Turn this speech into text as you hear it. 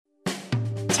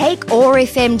Take OAR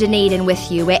FM Dunedin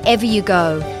with you wherever you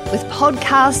go, with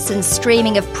podcasts and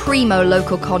streaming of primo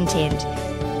local content.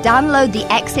 Download the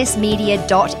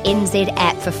accessmedia.nz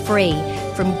app for free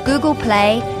from Google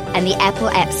Play and the Apple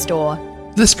App Store.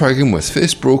 This program was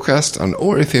first broadcast on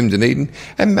OAR FM Dunedin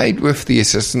and made with the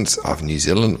assistance of New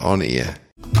Zealand On Air.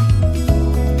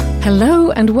 Hello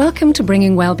and welcome to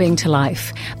Bringing Wellbeing to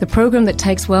Life, the programme that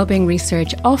takes wellbeing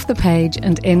research off the page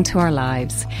and into our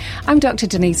lives. I'm Dr.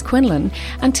 Denise Quinlan,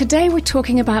 and today we're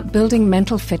talking about building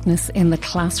mental fitness in the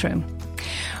classroom.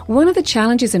 One of the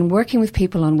challenges in working with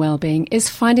people on wellbeing is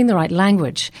finding the right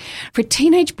language. For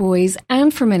teenage boys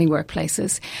and for many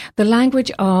workplaces, the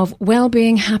language of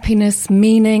wellbeing, happiness,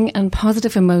 meaning and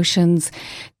positive emotions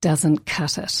doesn't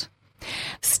cut it.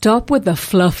 Stop with the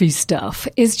fluffy stuff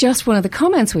is just one of the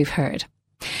comments we've heard.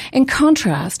 In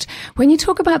contrast, when you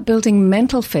talk about building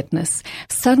mental fitness,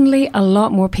 suddenly a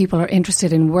lot more people are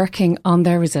interested in working on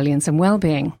their resilience and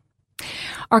well-being.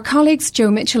 Our colleagues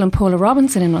Joe Mitchell and Paula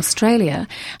Robinson in Australia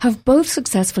have both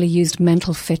successfully used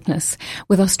mental fitness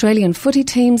with Australian footy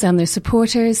teams and their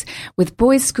supporters, with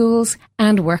boys' schools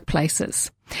and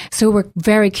workplaces. So we're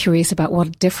very curious about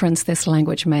what difference this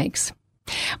language makes.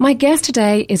 My guest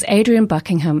today is Adrienne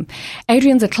Buckingham.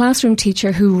 Adrienne's a classroom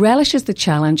teacher who relishes the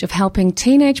challenge of helping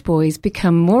teenage boys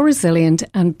become more resilient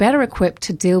and better equipped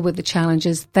to deal with the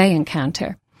challenges they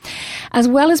encounter. As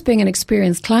well as being an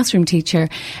experienced classroom teacher,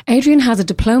 Adrienne has a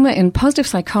diploma in positive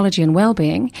psychology and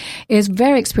wellbeing, is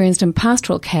very experienced in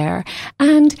pastoral care,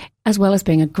 and as well as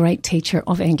being a great teacher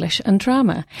of English and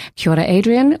drama. Kia ora,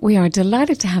 Adrienne. We are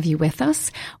delighted to have you with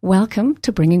us. Welcome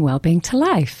to Bringing Wellbeing to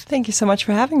Life. Thank you so much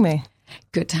for having me.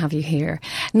 Good to have you here.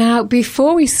 Now,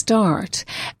 before we start,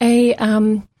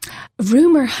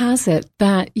 rumour has it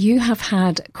that you have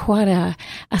had quite a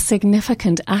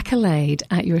significant accolade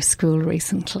at your school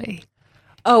recently.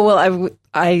 Oh, well,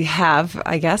 I have,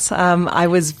 I guess. I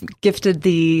was gifted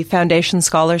the foundation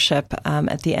scholarship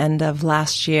at the end of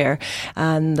last year.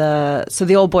 And so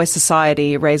the Old Boys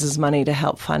Society raises money to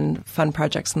help fund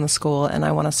projects in the school. And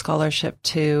I won a scholarship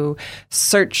to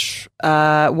search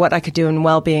what I could do in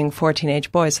well-being for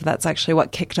teenage boys. So that's actually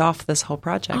what kicked off this whole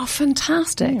project. Oh,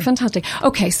 fantastic. Yeah. Fantastic.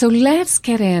 Okay, so let's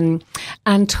get in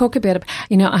and talk a bit.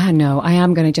 I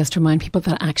am going to just remind people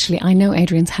that actually I know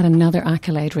Adrienne's had another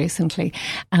accolade recently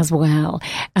as well.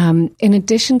 In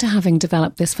addition to having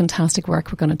developed this fantastic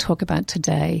work we're going to talk about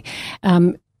today,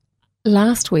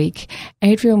 last week,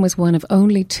 Adrienne was one of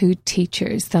only 2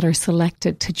 teachers that are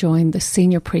selected to join the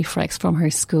senior prefects from her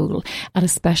school at a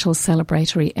special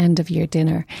celebratory end-of-year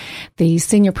dinner. The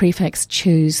senior prefects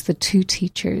choose the 2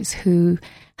 teachers who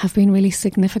have been really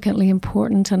significantly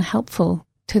important and helpful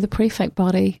to the prefect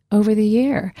body over the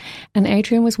year. And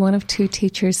Adrienne was one of 2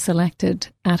 teachers selected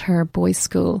at her boys'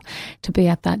 school to be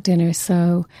at that dinner.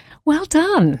 So, well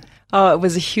done. Oh, it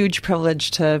was a huge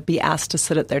privilege to be asked to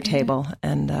sit at their table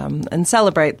and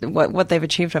celebrate what they've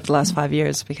achieved over the last 5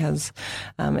 years, because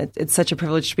it's such a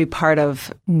privilege to be part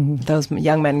of those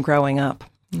young men growing up.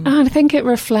 And I think it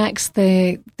reflects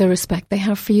the respect they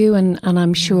have for you, and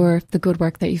I'm sure the good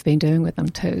work that you've been doing with them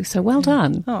too. So well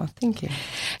done. Oh, thank you.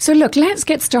 So look, let's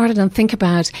get started and think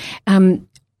about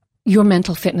your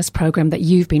mental fitness program that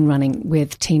you've been running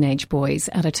with teenage boys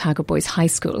at Otago Boys High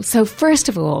School. So first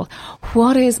of all,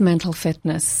 what is mental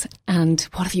fitness and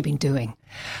what have you been doing?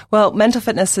 Well, mental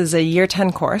fitness is a year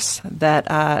 10 course that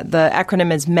the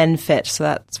acronym is MENFIT, so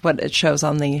that's what it shows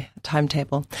on the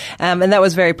timetable. And that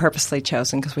was very purposely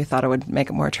chosen because we thought it would make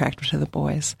it more attractive to the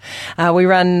boys. We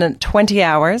run 20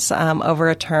 hours over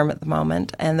a term at the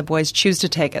moment, and the boys choose to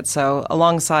take it. So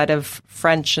alongside of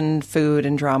French and food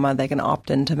and drama, they can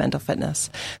opt into mental fitness.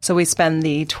 So we spend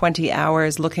the 20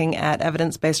 hours looking at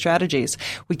evidence-based strategies.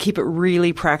 We keep it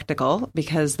really practical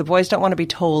because the boys don't want to be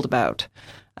told about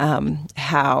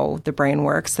how the brain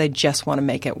works. They just want to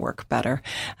make it work better.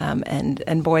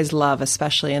 And boys love,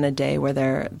 especially in a day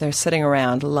where they're sitting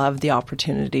around, love the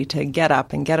opportunity to get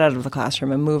up and get out of the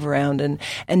classroom and move around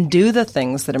and do the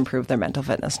things that improve their mental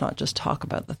fitness, not just talk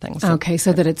about the things. Okay,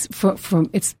 so that it's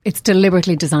it's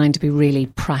deliberately designed to be really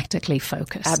practically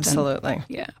focused. Absolutely.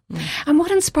 And what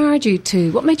inspired you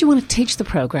what made you want to teach the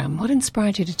program? What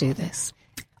inspired you to do this?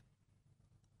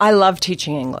 I love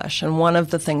teaching English, and one of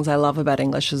the things I love about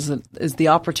English is the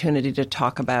opportunity to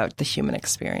talk about the human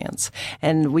experience.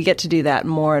 And we get to do that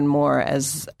more and more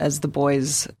as the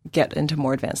boys get into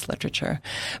more advanced literature.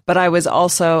 But I was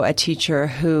also a teacher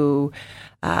who,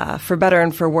 for better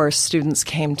and for worse, students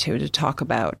came to talk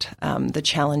about the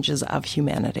challenges of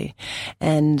humanity.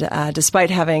 And despite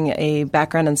having a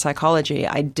background in psychology,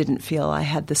 I didn't feel I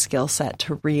had the skill set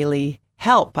to really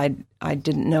help. I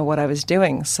didn't know what I was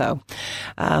doing. So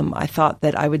I thought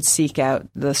that I would seek out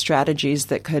the strategies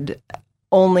that could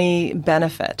only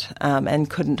benefit and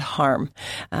couldn't harm.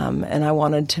 And I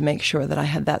wanted to make sure that I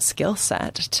had that skill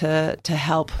set to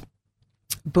help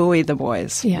buoy the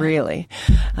boys, really.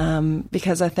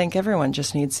 Because I think everyone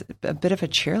just needs a bit of a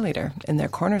cheerleader in their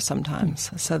corner sometimes.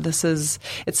 So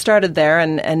it started there,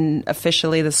 and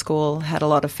officially the school had a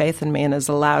lot of faith in me and has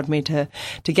allowed me to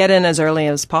get in as early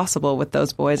as possible with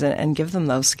those boys and give them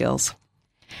those skills.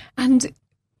 And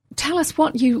tell us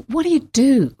what do you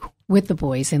do with the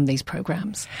boys in these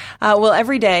programs? Well,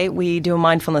 every day we do a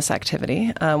mindfulness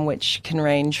activity, which can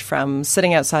range from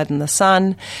sitting outside in the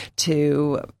sun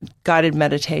to guided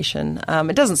meditation.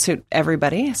 It doesn't suit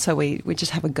everybody, so we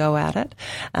just have a go at it.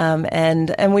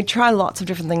 And we try lots of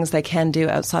different things they can do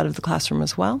outside of the classroom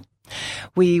as well.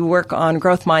 We work on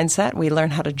growth mindset. We learn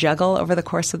how to juggle over the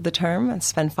course of the term and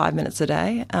spend 5 minutes a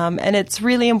day. And it's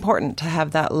really important to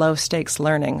have that low-stakes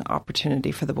learning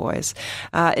opportunity for the boys.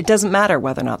 It doesn't matter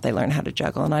whether or not they learn how to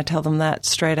juggle, and I tell them that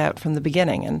straight out from the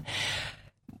beginning. And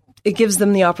it gives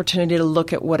them the opportunity to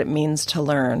look at what it means to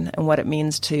learn and what it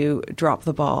means to drop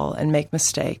the ball and make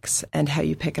mistakes and how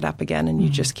you pick it up again and you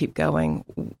just keep going.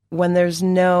 When there's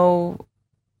no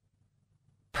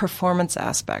performance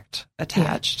aspect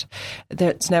attached,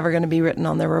 that's never going to be written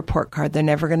on their report card. They're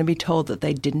never going to be told that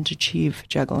they didn't achieve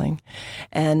juggling.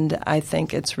 And I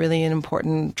think it's really an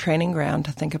important training ground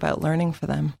to think about learning for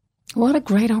them. What a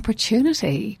great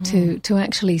opportunity to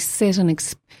actually sit and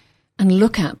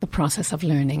look at the process of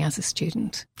learning as a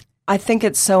student. I think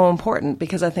it's so important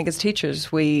because I think as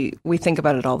teachers, we think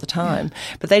about it all the time,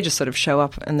 but they just sort of show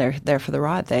up and they're there for the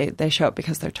ride. They show up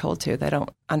because they're told to. They don't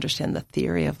understand the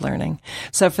theory of learning.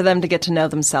 So for them to get to know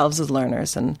themselves as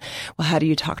learners and, well, how do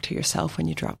you talk to yourself when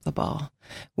you drop the ball?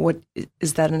 What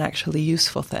is that an actually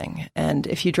useful thing? And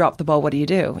if you drop the ball, what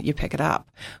do? You pick it up.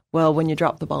 Well, when you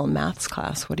drop the ball in maths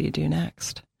class, what do you do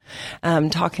next?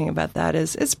 Talking about that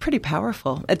is pretty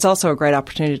powerful. It's also a great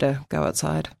opportunity to go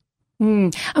outside.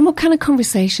 And what kind of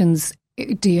conversations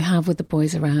do you have with the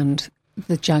boys around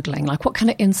the juggling? Like, what kind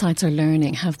of insights or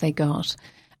learning have they got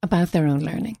about their own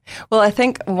learning? Well, I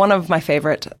think one of my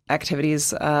favorite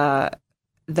activities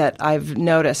that I've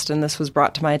noticed, and this was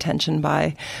brought to my attention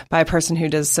by a person who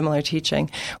does similar teaching,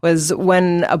 was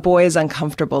when a boy is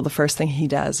uncomfortable, the first thing he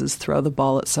does is throw the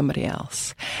ball at somebody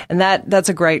else. And that's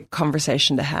a great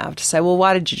conversation to have, to say, well,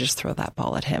 why did you just throw that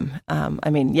ball at him? I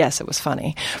mean, yes, it was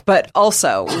funny, but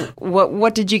also,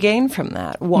 what did you gain from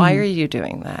that? Why are you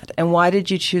doing that? And why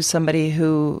did you choose somebody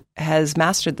who has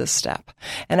mastered this step?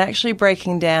 And actually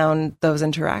breaking down those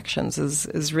interactions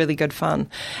is really good fun.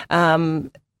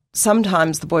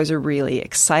 Sometimes the boys are really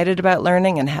excited about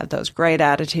learning and have those great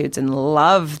attitudes and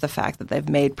love the fact that they've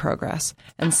made progress.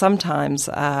 And sometimes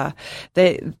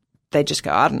they just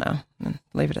go, I don't know, and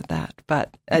leave it at that.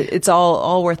 But it's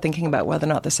all worth thinking about whether or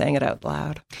not they're saying it out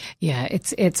loud. Yeah,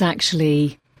 it's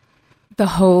actually, the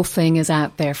whole thing is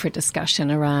out there for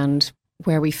discussion around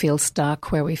where we feel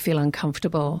stuck, where we feel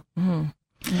uncomfortable.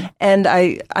 And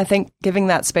I think giving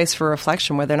that space for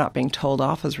reflection where they're not being told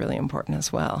off is really important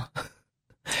as well.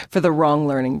 For the wrong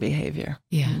learning behavior.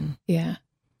 Yeah.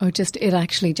 Or it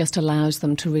actually just allows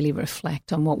them to really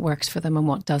reflect on what works for them and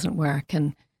what doesn't work.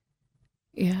 And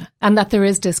that there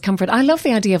is discomfort. I love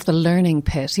the idea of the learning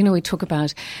pit. You know, we talk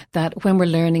about that when we're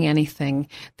learning anything,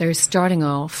 there's starting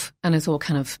off and it's all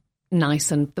kind of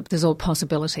nice and there's all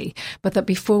possibility, but that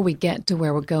before we get to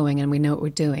where we're going and we know what we're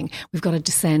doing, we've got to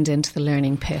descend into the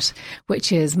learning pit,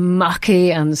 which is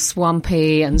mucky and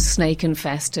swampy and snake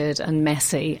infested and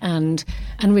messy, and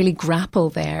really grapple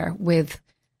there with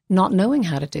not knowing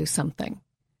how to do something.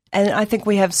 And I think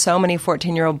we have so many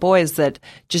 14-year-old boys that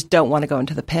just don't want to go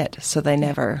into the pit, so they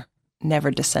never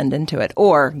descend into it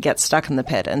or get stuck in the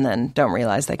pit and then don't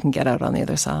realize they can get out on the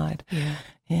other side.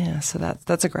 Yeah, so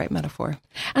that's a great metaphor.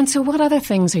 And so what other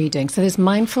things are you doing? So there's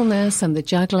mindfulness and the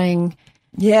juggling.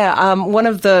 Yeah, one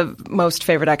of the most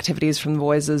favorite activities from the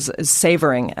boys is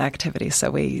savoring activity.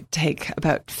 So we take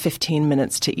about 15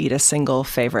 minutes to eat a single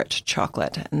favorite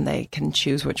chocolate, and they can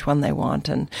choose which one they want,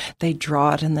 and they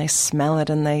draw it and they smell it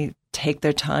and they take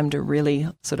their time to really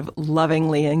sort of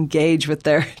lovingly engage with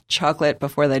their chocolate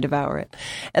before they devour it.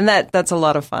 And that's a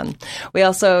lot of fun. We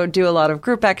also do a lot of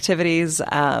group activities,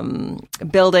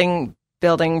 building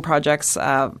projects.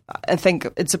 I think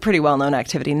it's a pretty well-known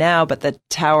activity now, but the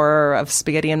Tower of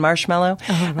Spaghetti and Marshmallow,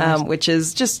 which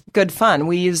is just good fun.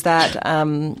 We use that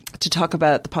to talk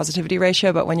about the positivity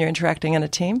ratio, but when you're interacting in a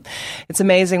team, it's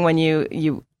amazing when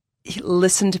you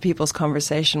listen to people's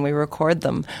conversation. We record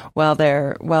them while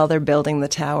they're building the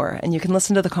tower, and you can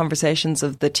listen to the conversations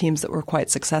of the teams that were quite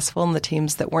successful and the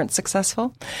teams that weren't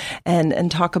successful,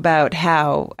 and talk about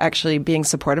how actually being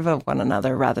supportive of one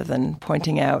another rather than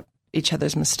pointing out each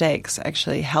other's mistakes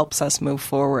actually helps us move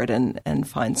forward and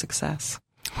find success.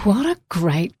 What a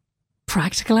great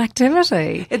practical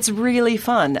activity. It's really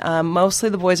fun. Mostly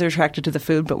the boys are attracted to the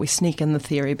food, but we sneak in the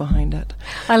theory behind it.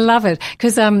 I love it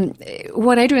because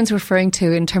what Adrienne's referring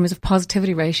to in terms of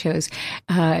positivity ratios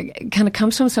kind of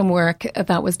comes from some work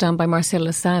that was done by Marcel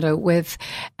Losado with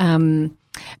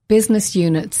business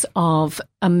units of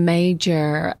a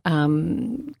major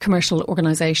commercial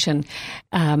organization,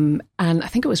 and I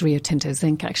think it was Rio Tinto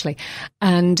Zinc actually,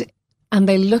 and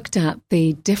they looked at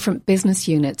the different business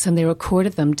units and they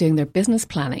recorded them doing their business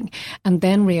planning, and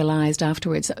then realized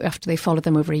afterwards, after they followed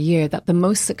them over a year, that the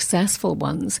most successful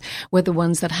ones were the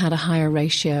ones that had a higher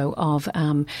ratio of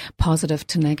positive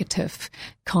to negative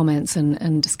comments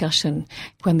and discussion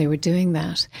when they were doing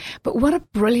that. But what a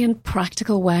brilliant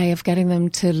practical way of getting them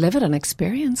to live it and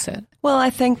experience it. Well,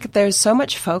 I think there's so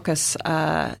much focus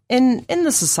in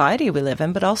the society we live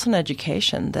in, but also in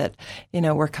education, that,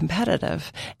 we're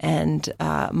competitive, and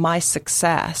my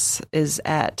success is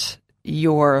at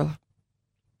your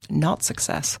not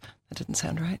success. That didn't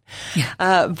sound right.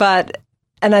 Yeah.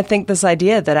 And I think this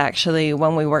idea that actually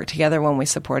when we work together, when we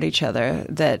support each other,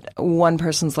 that one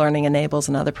person's learning enables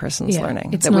another person's learning,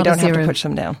 that we don't have to push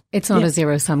them down. It's not a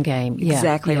zero-sum game.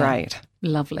 Exactly right.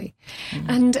 Lovely.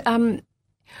 Mm-hmm. And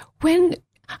when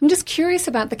I'm just curious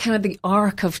about the kind of the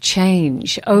arc of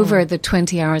change over the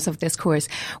 20 hours of this course.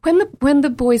 When the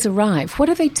boys arrive, what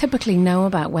do they typically know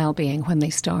about well-being when they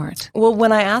start? Well,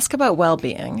 when I ask about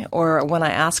well-being, or when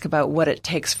I ask about what it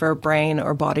takes for a brain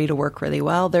or body to work really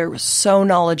well, they're so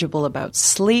knowledgeable about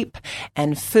sleep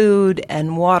and food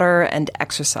and water and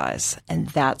exercise, and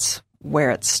that's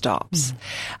where it stops.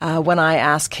 When I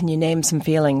ask, can you name some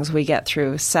feelings, we get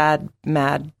through sad,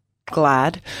 mad,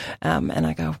 glad, and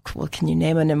I go, well, can you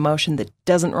name an emotion that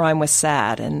doesn't rhyme with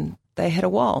sad? And they hit a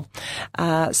wall.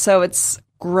 So it's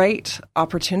great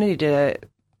opportunity to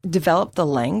develop the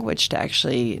language to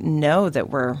actually know that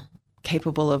we're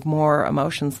capable of more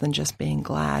emotions than just being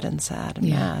glad and sad and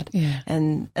mad. Yeah.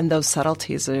 And those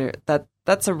subtleties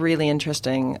that's a really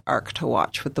interesting arc to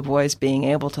watch, with the boys being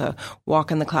able to walk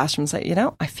in the classroom and say,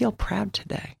 I feel proud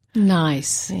today.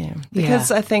 Nice. Yeah.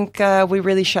 Because I think we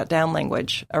really shut down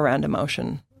language around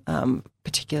emotion,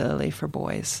 particularly for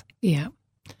boys. Yeah.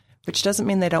 Which doesn't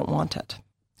mean they don't want it.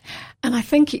 And I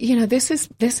think, this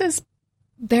is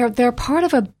they're part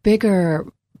of a bigger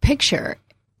picture,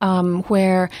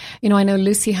 where, I know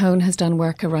Lucy Hone has done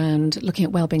work around looking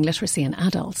at wellbeing literacy in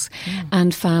adults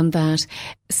and found that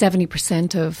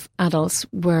 70% of adults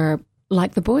were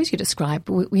like the boys you described.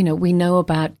 We know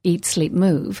about eat, sleep,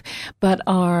 move, but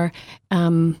our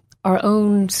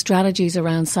own strategies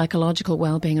around psychological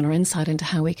well-being and our insight into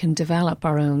how we can develop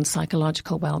our own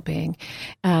psychological well-being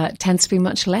tends to be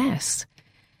much less.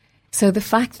 So the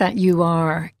fact that you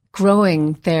are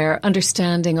growing their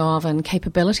understanding of and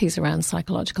capabilities around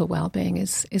psychological well-being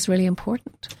is really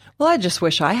important. Well, I just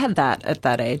wish I had that at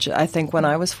that age. I think when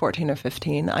I was 14 or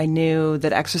 15, I knew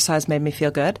that exercise made me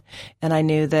feel good, and I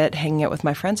knew that hanging out with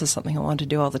my friends is something I wanted to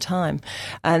do all the time.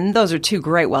 And those are two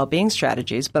great well-being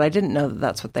strategies, but I didn't know that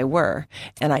that's what they were,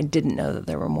 and I didn't know that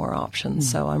there were more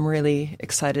options. So I'm really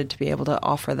excited to be able to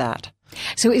offer that.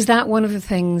 So is that one of the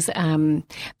things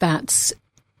that's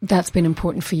been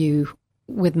important for you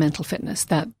with mental fitness,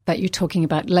 that you're talking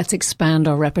about, let's expand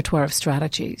our repertoire of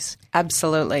strategies?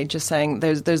 Absolutely. Just saying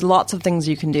there's lots of things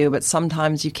you can do, but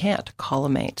sometimes you can't call a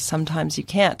mate. Sometimes you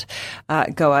can't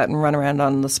go out and run around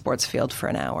on the sports field for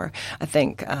an hour. I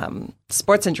think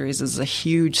sports injuries is a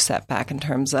huge setback in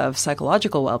terms of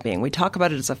psychological well-being. We talk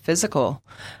about it as a physical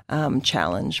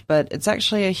challenge, but it's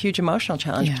actually a huge emotional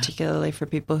challenge, particularly for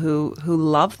people who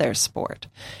love their sport.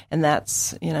 And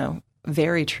that's,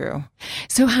 very true.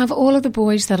 So have all of the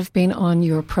boys that have been on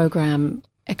your program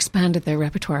expanded their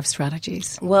repertoire of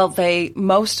strategies? Well,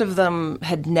 most of them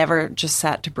had never just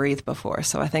sat to breathe before.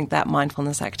 So I think that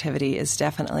mindfulness activity is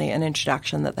definitely an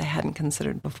introduction that they hadn't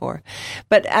considered before.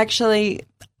 But actually,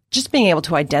 just being able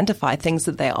to identify things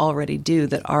that they already do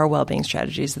that are well-being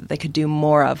strategies that they could do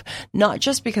more of, not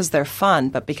just because they're fun,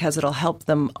 but because it'll help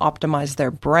them optimize their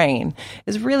brain,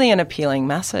 is really an appealing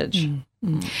message.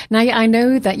 Mm. Now, I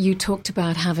know that you talked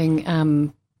about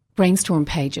having brainstorm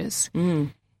pages.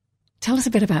 Tell us a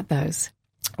bit about those.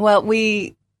 Well,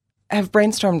 we have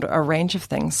brainstormed a range of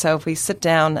things. So if we sit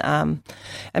down,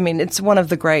 it's one of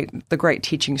the great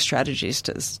teaching strategies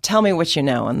to tell me what you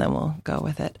know, and then we'll go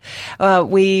with it.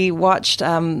 We watched,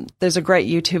 there's a great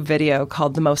YouTube video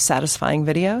called The Most Satisfying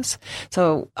Videos.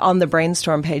 So on the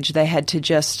brainstorm page, they had to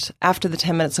just, after the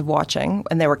 10 minutes of watching,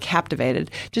 and they were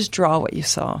captivated, just draw what you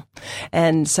saw.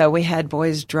 And so we had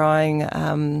boys drawing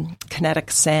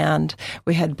kinetic sand.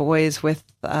 We had boys with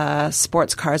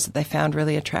sports cars that they found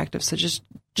really attractive. So just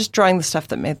drawing the stuff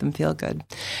that made them feel good.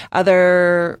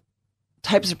 Other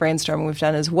types of brainstorming we've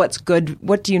done is what's good,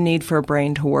 what do you need for a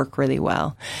brain to work really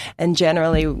well? And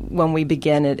generally when we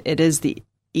begin, it is the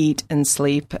eat and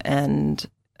sleep and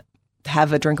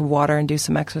have a drink of water and do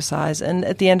some exercise. And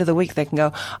at the end of the week, they can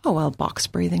go, oh, well, box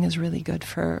breathing is really good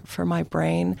for my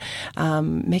brain.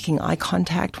 Making eye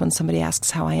contact when somebody asks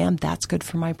how I am, that's good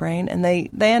for my brain. And they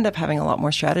end up having a lot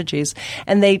more strategies.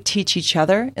 And they teach each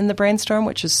other in the brainstorm,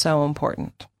 which is so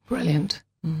important. Brilliant.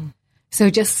 Mm-hmm.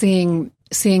 So just seeing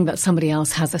that somebody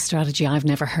else has a strategy I've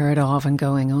never heard of and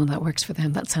going, oh, that works for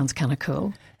them, that sounds kind of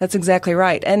cool. That's exactly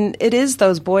right. And it is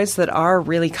those boys that are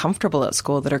really comfortable at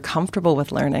school, that are comfortable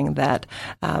with learning, that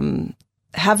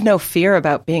have no fear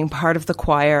about being part of the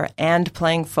choir and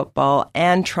playing football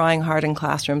and trying hard in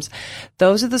classrooms.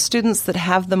 Those are the students that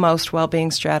have the most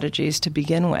well-being strategies to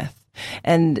begin with.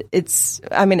 And it's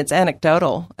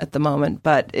anecdotal at the moment,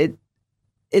 but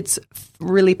it's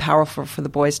really powerful for the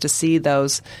boys to see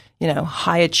those,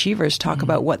 high achievers talk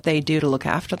about what they do to look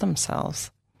after themselves.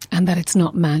 And that it's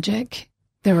not magic.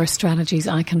 There are strategies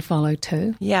I can follow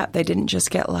too. Yeah, they didn't just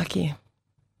get lucky.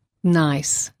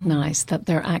 Nice, that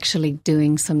they're actually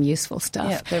doing some useful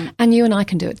stuff. Yeah, and you and I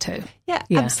can do it too. Yeah,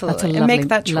 absolutely. That's a lovely, make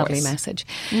that choice. Lovely message.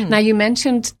 Now, you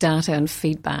mentioned data and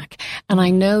feedback, and I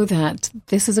know that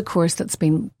this is a course that's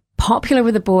been popular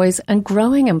with the boys and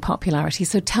growing in popularity.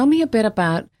 So tell me a bit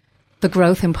about the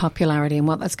growth in popularity and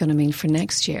what that's going to mean for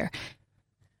next year.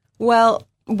 Well,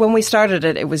 when we started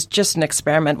it, it was just an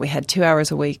experiment. We had 2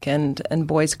 hours a week, and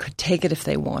boys could take it if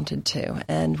they wanted to.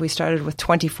 And we started with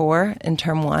 24 in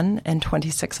term 1 and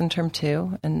 26 in term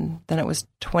 2, and then it was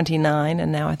 29,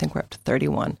 and now I think we're up to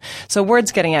 31. So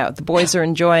word's getting out. The boys are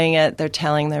enjoying it. They're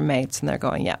telling their mates, and they're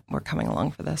going, yeah, we're coming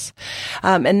along for this.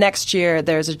 And next year,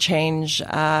 there's a change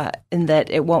in that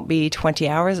it won't be 20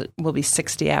 hours. It will be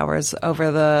 60 hours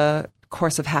over the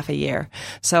course of half a year.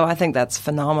 So I think that's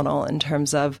phenomenal in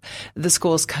terms of the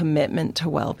school's commitment to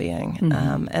well-being.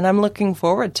 Mm-hmm. And I'm looking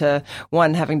forward to,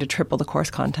 one, having to triple the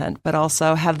course content, but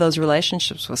also have those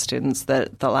relationships with students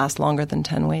that last longer than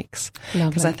 10 weeks.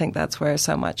 Because I think that's where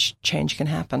so much change can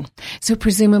happen. So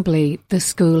presumably the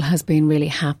school has been really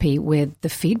happy with the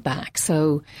feedback.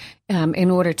 So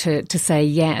in order to say,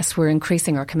 yes, we're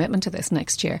increasing our commitment to this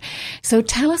next year. So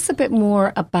tell us a bit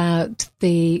more about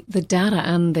the data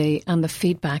and the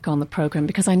feedback on the program,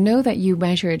 because I know that you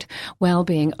measured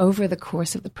well-being over the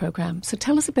course of the program. So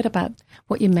tell us a bit about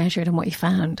what you measured and what you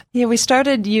found. Yeah, we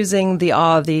started using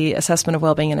the Assessment of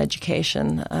Wellbeing in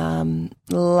Education,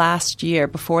 last year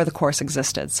before the course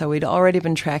existed. So we'd already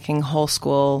been tracking whole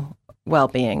school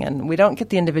well-being, and we don't get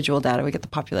the individual data, we get the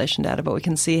population data, but we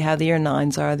can see how the year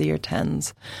 9s are, the year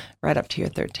 10s, right up to year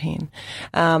 13.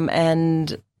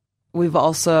 And we've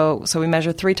also, so we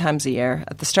measure 3 times a year,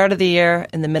 at the start of the year,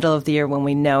 in the middle of the year when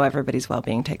we know everybody's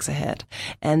well-being takes a hit,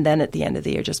 and then at the end of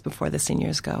the year just before the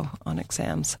seniors go on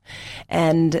exams.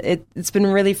 And it's been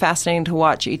really fascinating to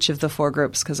watch each of the 4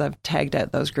 groups, because I've tagged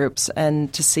out those groups,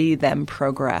 and to see them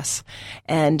progress.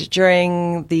 And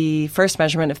during the first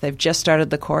measurement, if they've just started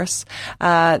the course,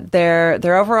 their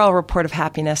overall report of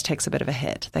happiness takes a bit of a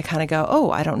hit. They kind of go,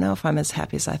 oh, I don't know if I'm as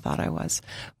happy as I thought I was.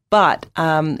 But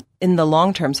in the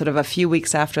long term, sort of a few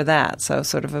weeks after that, so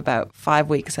sort of about 5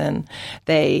 weeks in,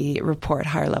 they report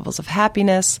higher levels of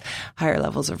happiness, higher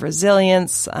levels of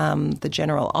resilience, the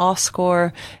general awe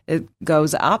score, it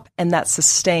goes up, and that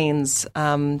sustains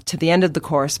to the end of the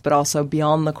course, but also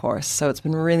beyond the course. So it's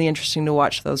been really interesting to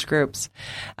watch those groups.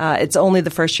 It's only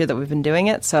the first year that we've been doing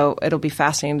it, so it'll be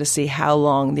fascinating to see how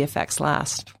long the effects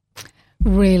last.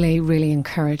 Really, really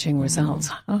encouraging results.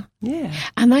 Huh? Yeah.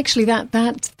 And actually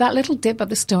that little dip at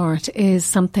the start is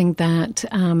something that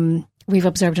we've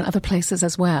observed in other places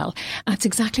as well. And it's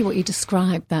exactly what you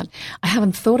described, that I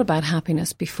haven't thought about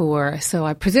happiness before. So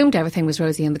I presumed everything was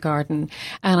rosy in the garden.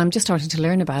 And I'm just starting to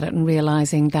learn about it and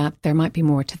realizing that there might be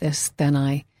more to this than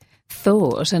I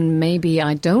thought. And maybe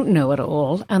I don't know it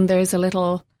all. And there's a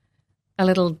little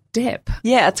dip.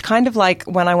 Yeah, it's kind of like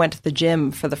when I went to the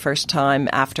gym for the first time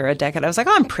after a decade. I was like,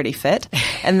 oh, I'm pretty fit.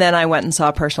 And then I went and saw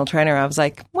a personal trainer. I was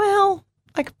like, well,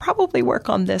 I could probably work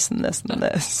on this and this and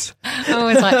this. Oh,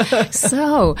 it's like,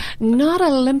 so not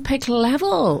Olympic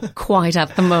level quite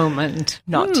at the moment.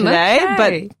 Not today,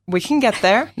 okay. but we can get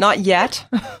there. Not yet.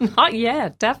 Not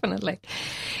yet, definitely.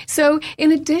 So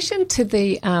in addition to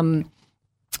the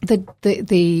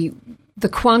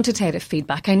quantitative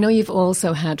feedback, I know you've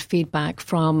also had feedback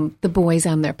from the boys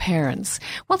and their parents.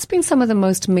 What's been some of the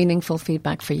most meaningful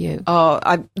feedback for you?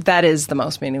 That is the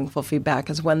most meaningful feedback,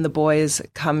 is when the boys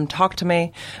come talk to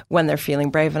me, when they're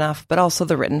feeling brave enough, but also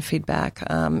the written feedback.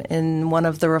 In one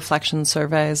of the reflection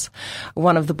surveys,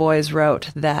 one of the boys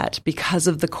wrote that because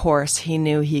of the course, he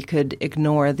knew he could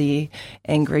ignore the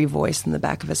angry voice in the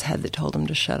back of his head that told him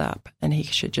to shut up and he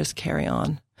should just carry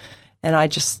on. And I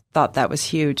just thought that was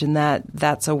huge, and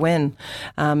that's a win.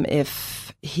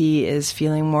 If he is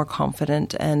feeling more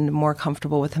confident and more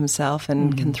comfortable with himself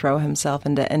and can throw himself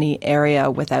into any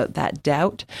area without that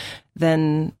doubt,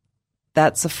 then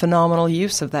that's a phenomenal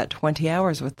use of that 20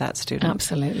 hours with that student.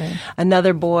 Absolutely.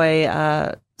 Another boy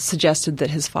suggested that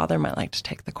his father might like to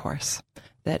take the course,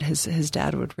 that his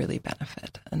dad would really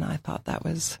benefit. And I thought that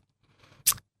was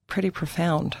pretty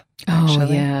profound,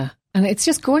 actually. Oh, yeah. And it's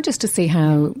just gorgeous to see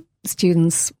how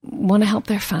students want to help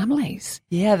their families.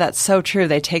 Yeah, that's so true.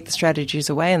 They take the strategies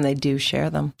away and they do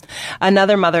share them.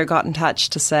 Another mother got in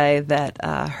touch to say that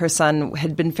her son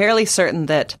had been fairly certain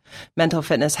that mental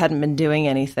fitness hadn't been doing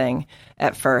anything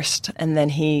at first. And then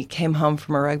he came home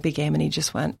from a rugby game and he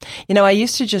just went, I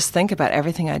used to just think about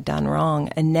everything I'd done wrong.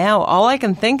 And now all I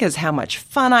can think is how much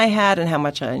fun I had and how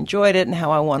much I enjoyed it and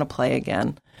how I want to play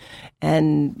again.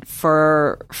 And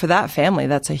for that family,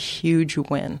 that's a huge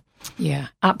win. Yeah,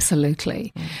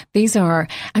 absolutely. These are,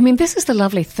 this is the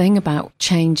lovely thing about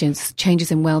changes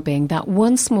in well-being, that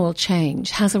one small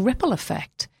change has a ripple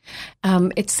effect.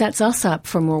 It sets us up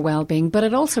for more well-being, but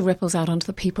it also ripples out onto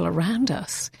the people around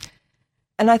us.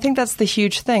 And I think that's the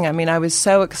huge thing. I was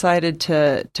so excited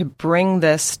to bring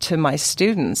this to my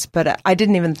students, but I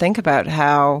didn't even think about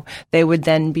how they would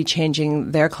then be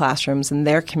changing their classrooms and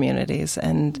their communities.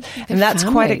 And that's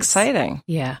families. Quite exciting.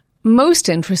 Yeah. Most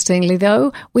interestingly,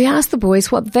 though, we asked the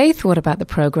boys what they thought about the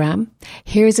program.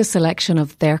 Here's a selection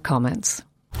of their comments.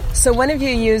 So when have you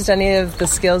used any of the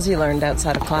skills you learned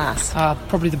outside of class?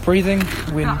 Probably the breathing,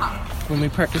 when we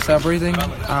practice our breathing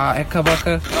at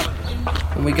Kabaka.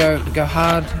 When we go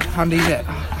hard, hundies at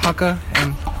haka,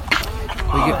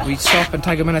 and we stop and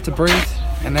take a minute to breathe,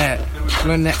 and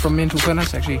learn that from mental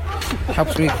fitness actually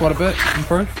helps me quite a bit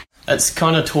improve. It's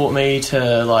kind of taught me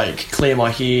to clear my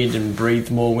head and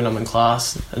breathe more when I'm in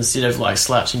class instead of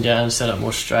slouching down, sit up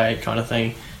more straight kind of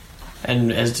thing.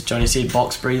 And as Johnny said,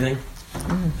 box breathing,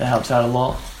 that helps out a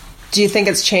lot. Do you think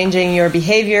it's changing your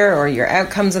behavior or your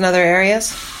outcomes in other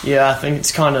areas? Yeah, I think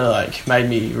it's kind of made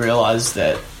me realise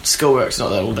that schoolwork's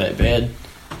not all that bad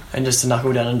and just to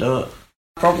knuckle down and do it.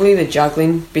 Probably the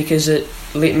juggling, because it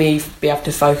let me be able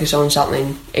to focus on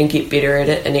something and get better at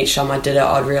it, and each time I did it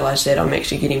I'd realise that I'm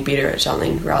actually getting better at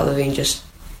something rather than just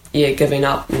giving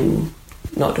up and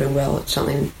not doing well at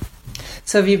something.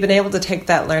 So have you been able to take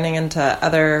that learning into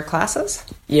other classes?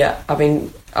 Yeah,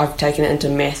 I've taken it into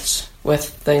maths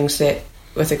with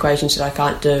equations that I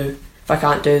can't do. If I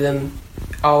can't do them,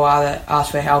 I'll either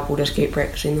ask for help or just keep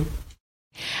practicing them.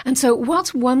 And so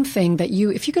what's one thing that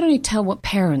if you could only tell what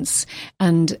parents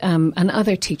and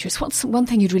other teachers, what's one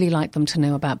thing you'd really like them to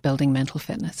know about building mental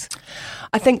fitness?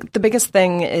 I think the biggest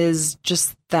thing is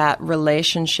just that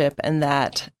relationship, and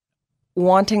that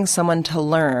wanting someone to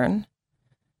learn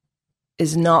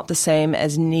is not the same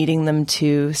as needing them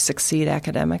to succeed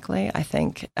academically. I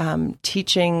think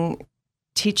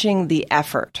teaching the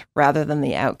effort rather than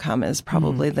the outcome is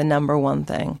probably the number one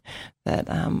thing that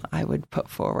I would put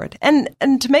forward. And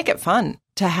to make it fun,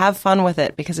 to have fun with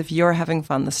it, because if you're having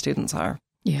fun, the students are.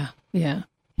 Yeah, yeah.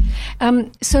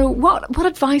 So what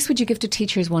advice would you give to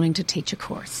teachers wanting to teach a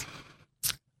course?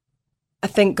 I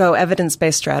think go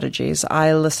evidence-based strategies.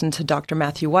 I listened to Dr.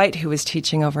 Matthew White, who was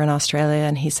teaching over in Australia,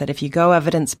 and he said, if you go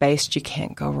evidence-based, you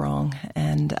can't go wrong.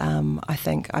 And I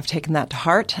think I've taken that to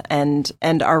heart, and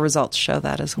our results show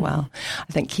that as well.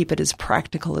 I think keep it as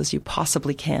practical as you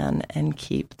possibly can, and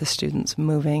keep the students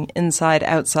moving inside,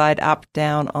 outside, up,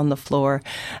 down, on the floor,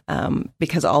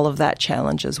 because all of that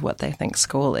challenges what they think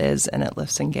school is, and it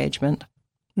lifts engagement.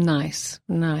 Nice.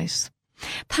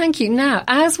 Thank you. Now,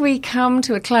 as we come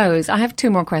to a close, I have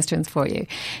 2 more questions for you.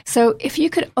 So if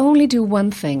you could only do one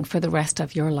thing for the rest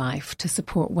of your life to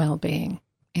support well-being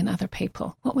in other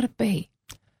people, what would it be?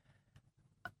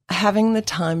 Having the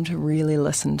time to really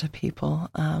listen to people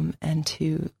and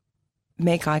to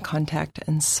make eye contact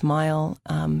and smile,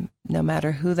 no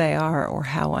matter who they are or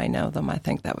how I know them. I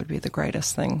think that would be the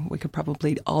greatest thing we could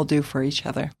probably all do for each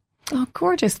other. Oh,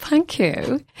 gorgeous. Thank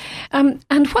you.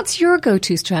 And what's your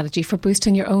go-to strategy for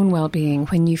boosting your own well-being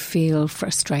when you feel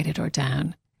frustrated or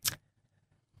down?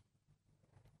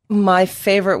 My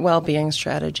favorite well-being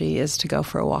strategy is to go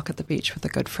for a walk at the beach with a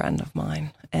good friend of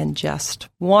mine and just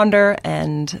wander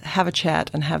and have a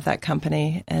chat and have that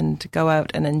company and go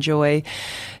out and enjoy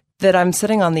that I'm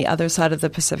sitting on the other side of the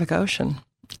Pacific Ocean,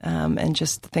 and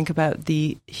just think about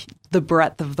the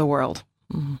breadth of the world.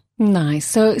 Mm-hmm. Nice.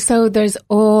 So there's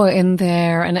awe in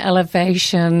there and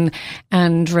elevation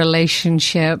and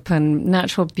relationship and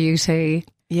natural beauty.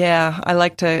 Yeah, I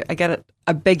get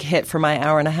a big hit for my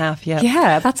hour and a half.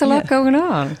 Yeah, that's a lot going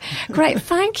on. Great.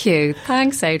 Thank you.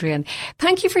 Thanks, Adrienne.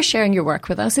 Thank you for sharing your work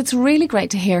with us. It's really great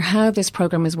to hear how this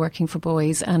program is working for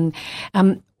boys. And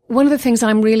one of the things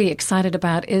I'm really excited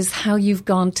about is how you've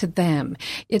gone to them.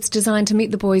 It's designed to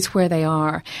meet the boys where they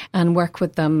are and work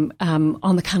with them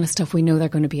on the kind of stuff we know they're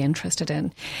going to be interested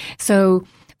in. So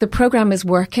the program is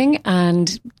working,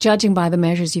 and judging by the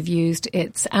measures you've used,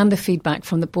 and the feedback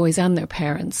from the boys and their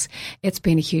parents, it's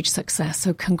been a huge success.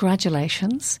 So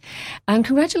congratulations. And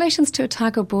congratulations to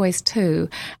Otago boys too.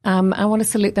 I want to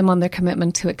salute them on their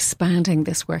commitment to expanding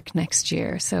this work next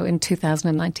year, so in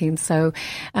 2019. So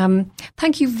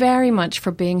thank you very much for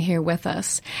being here with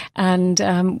us, and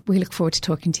we look forward to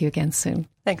talking to you again soon.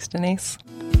 Thanks, Denise.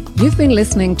 You've been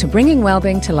listening to Bringing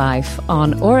Wellbeing to Life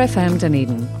on ORFM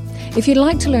Dunedin. If you'd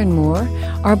like to learn more,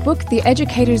 our book, The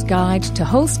Educator's Guide to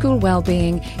Whole School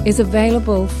Wellbeing, is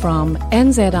available from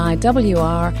nziwr.co.nz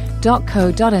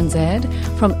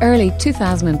from early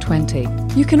 2020.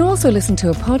 You can also listen to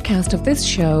a podcast of this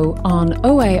show on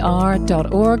oar.org.nz,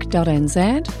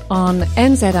 on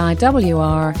nziwr.co.nz,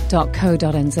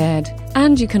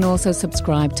 and you can also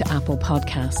subscribe to Apple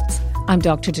Podcasts. I'm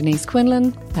Dr. Denise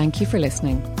Quinlan. Thank you for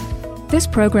listening. This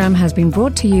program has been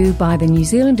brought to you by the New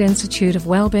Zealand Institute of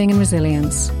Wellbeing and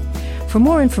Resilience. For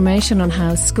more information on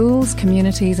how schools,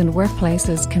 communities and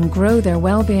workplaces can grow their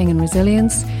wellbeing and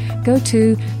resilience, go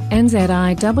to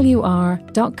nziwr.co.nz.